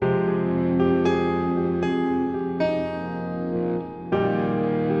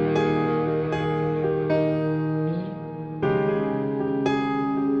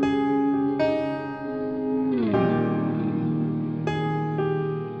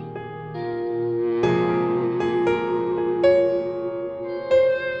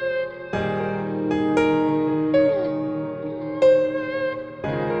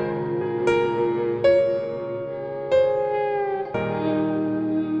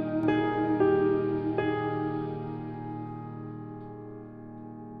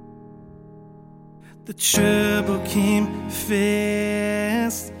The trouble came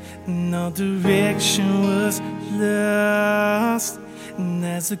fast, and all direction was lost. And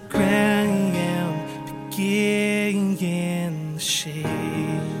as the ground began to shake,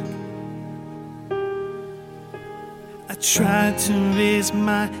 I tried to raise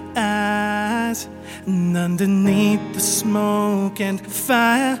my eyes, and underneath the smoke and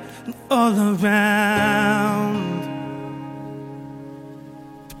fire all around,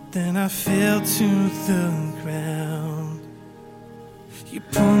 then I fell to the ground. You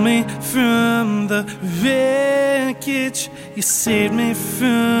pulled me from the wreckage, you saved me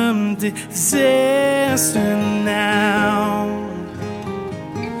from disaster. Now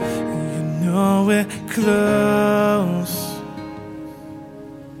you know we're close.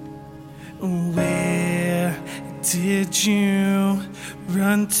 Where did you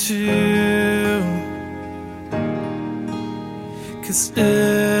run to? 'Cause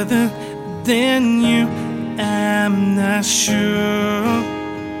other than you, I'm not sure.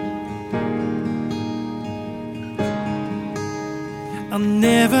 I'll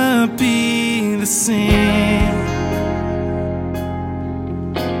never be the same.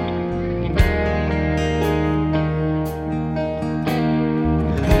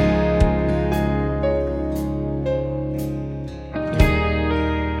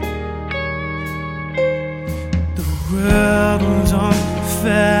 The world was on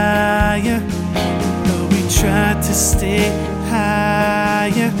fire, though we tried to stay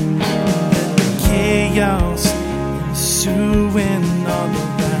higher. Let the chaos ensuing all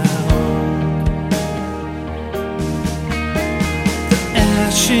around. The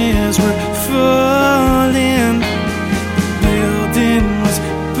ashes were falling, the building was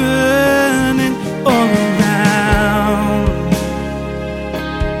burning all around.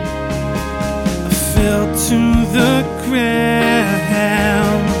 I fell to the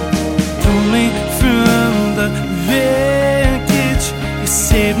ground. Pull me from the wreckage, you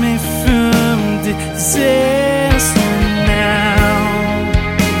saved me from disaster. Now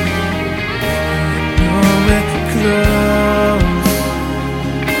you know we're close.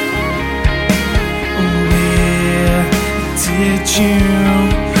 Where did you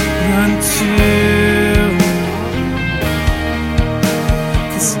run to?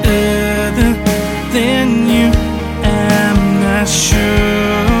 'Cause other than you, I'm not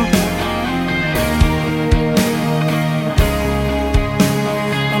sure.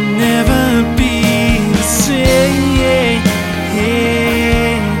 I'll never be the same.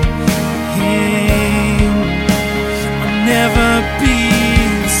 I'll never be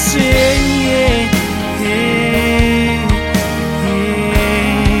the same.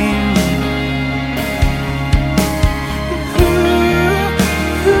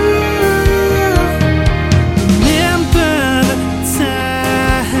 Remember the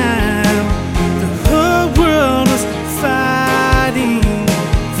time the whole world was fighting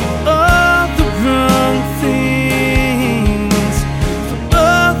for all the wrong things, for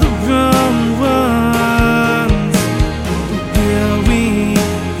all the wrong ones. Will we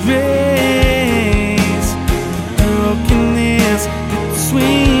raise the brokenness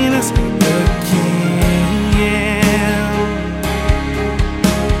between us again?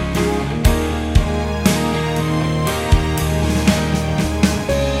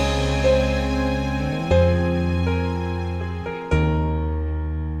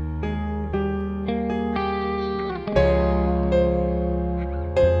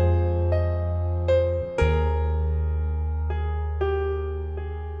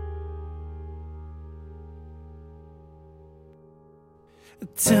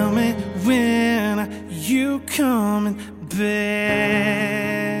 Tell me when are you coming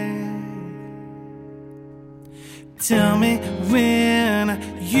back? Tell me when are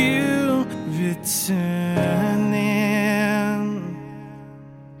you return?